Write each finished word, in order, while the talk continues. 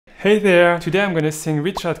Hey there! Today I'm gonna sing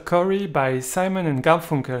Richard Cory by Simon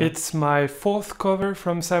Garfunkel. It's my fourth cover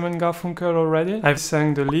from Simon Garfunkel already. I've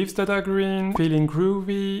sung The Leaves That Are Green, Feeling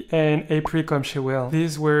Groovy, and April Come She Will.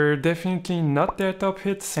 These were definitely not their top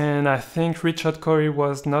hits, and I think Richard Cory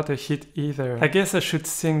was not a hit either. I guess I should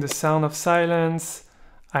sing The Sound of Silence,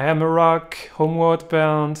 I Am a Rock, Homeward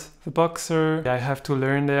Bound, The Boxer. I have to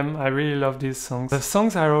learn them. I really love these songs. The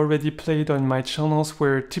songs I already played on my channels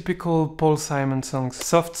were typical Paul Simon songs.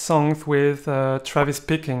 Soft songs with Travis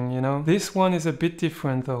picking, you know. This one is a bit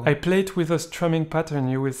different though. I played with a strumming pattern,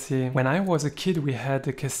 you will see. When I was a kid we had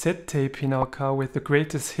a cassette tape in our car with the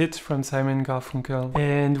greatest hits from Simon Garfunkel.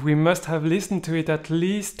 And we must have listened to it at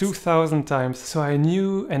least 2,000 times. So I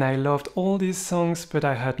knew and I loved all these songs, but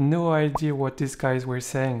I had no idea what these guys were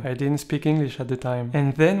saying. I didn't speak English at the time.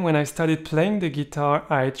 And then when I started playing the guitar,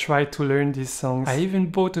 I tried to learn these songs. I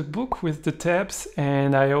even bought a book with the tabs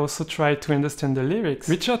and I also tried to understand the lyrics.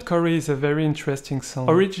 Richard Cory is a very interesting song.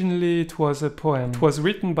 Originally it was a poem. It was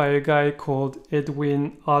written by a guy called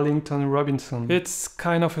Edwin Arlington Robinson. It's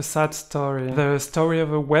kind of a sad story. The story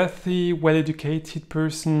of a wealthy, well-educated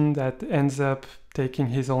person that ends up taking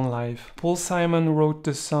his own life. Paul Simon wrote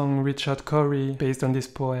the song Richard Cory based on this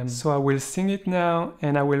poem. So I will sing it now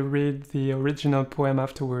and I will read the original poem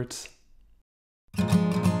afterwards.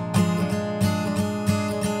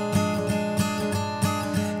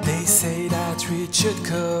 They say that Richard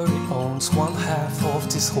Cory owns one half of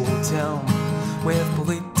this whole town, with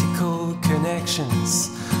political connections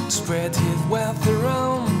to spread his wealth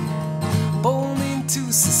around. Born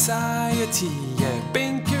into society, a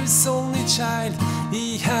banker's only child,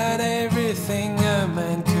 he had everything a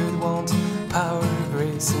man could want: power,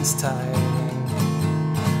 grace and style.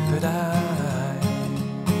 But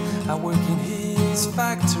I work in his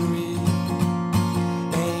factory,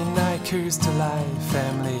 and I curse the life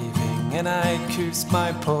I'm living, and I curse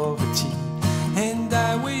my poverty, and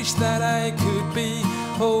I wish that I could be,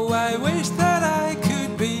 oh I wish that I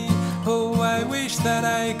could be, oh I wish that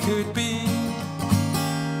I could be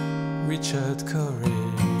Richard Cory.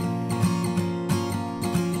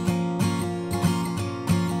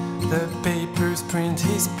 The papers print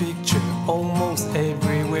his picture almost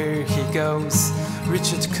everywhere he goes.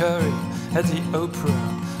 Richard Cory at the opera,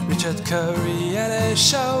 Richard Cory at a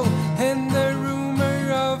show, and the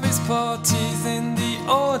rumor of his parties and the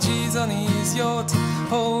orgies on his yacht.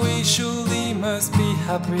 Oh, he surely must be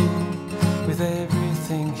happy with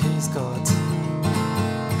everything he's got.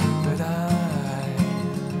 But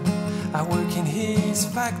I work in his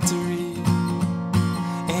factory,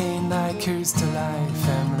 and I curse the life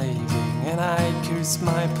I'm living, and I curse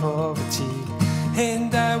my poverty,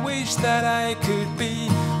 and I wish that I could be,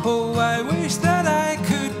 oh I wish that I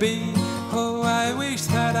could be, oh I wish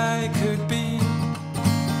that I could be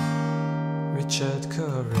Richard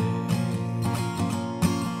Cory.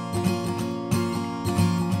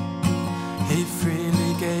 He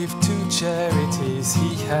freely gave to charities,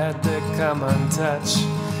 he had the common touch,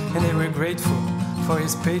 and they were grateful for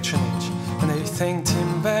his patronage, and they thanked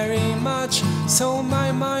him very much. So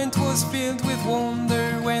my mind was filled with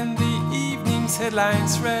wonder when the evening's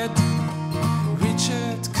headlines read: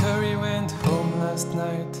 Richard Cory went home last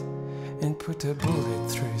night and put a bullet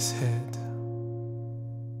through his head.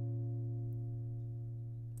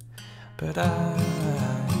 But I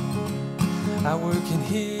work in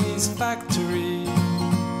his factory,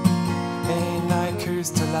 and I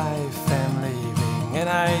curse the life I'm living, and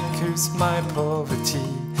I curse my poverty,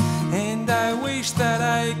 and I wish that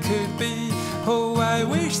I could be, oh I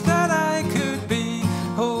wish that I could be,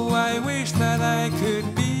 oh I wish that I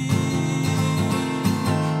could be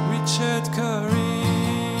Richard Cory.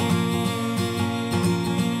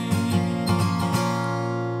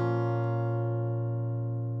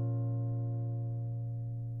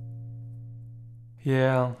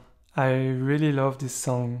 Yeah, I really love this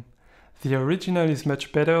song. The original is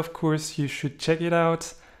much better, of course, you should check it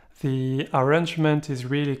out. The arrangement is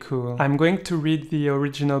really cool. I'm going to read the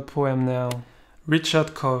original poem now.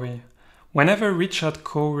 Richard Cory. Whenever Richard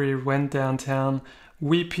Cory went downtown,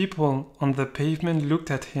 we people on the pavement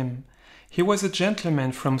looked at him. He was a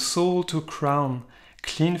gentleman from soul to crown,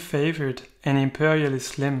 clean-favored and imperially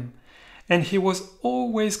slim. And he was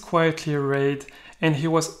always quietly arrayed, and he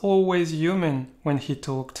was always human when he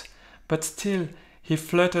talked. But still, he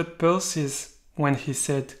fluttered pulses when he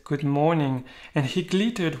said good morning, and he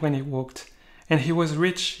glittered when he walked. And he was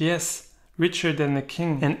rich, yes, richer than a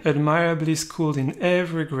king, and admirably schooled in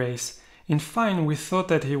every grace. In fine, we thought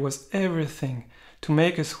that he was everything, to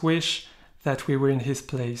make us wish that we were in his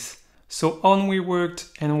place. So on we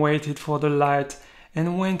worked and waited for the light,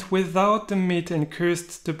 and went without the meat and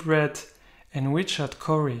cursed the bread, and Richard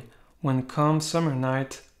Cory, one calm summer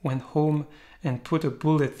night, went home and put a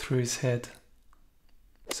bullet through his head.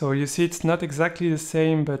 So you see, it's not exactly the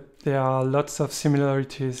same, but there are lots of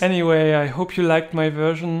similarities. Anyway, I hope you liked my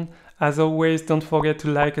version. As always, don't forget to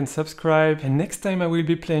like and subscribe. And next time I will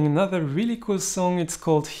be playing another really cool song. It's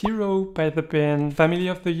called Hero by the band Family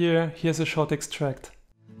of the Year. Here's a short extract.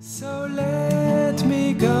 So let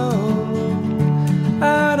me go.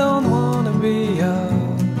 I don't wanna be a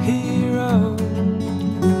hero.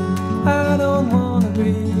 I don't wanna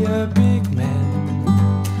be a big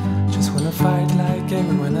man. Just wanna fight like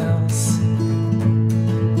everyone else.